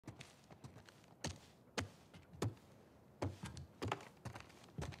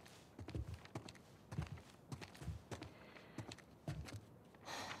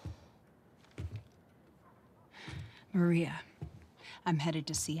Maria, I'm headed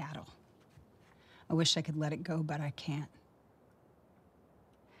to Seattle. I wish I could let it go, but I can't.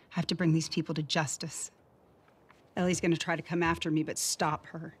 I have to bring these people to justice. Ellie's gonna try to come after me, but stop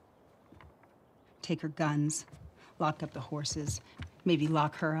her. Take her guns, lock up the horses, maybe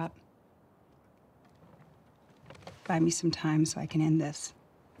lock her up. Buy me some time so I can end this.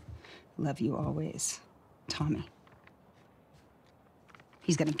 Love you always, Tommy.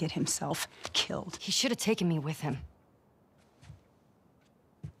 He's gonna get himself killed. He should have taken me with him.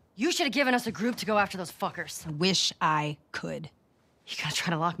 You should have given us a group to go after those fuckers. I wish I could. You gonna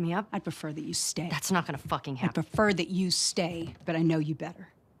try to lock me up? I'd prefer that you stay. That's not gonna fucking I happen. prefer that you stay, but I know you better.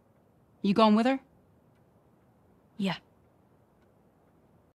 You going with her? Yeah.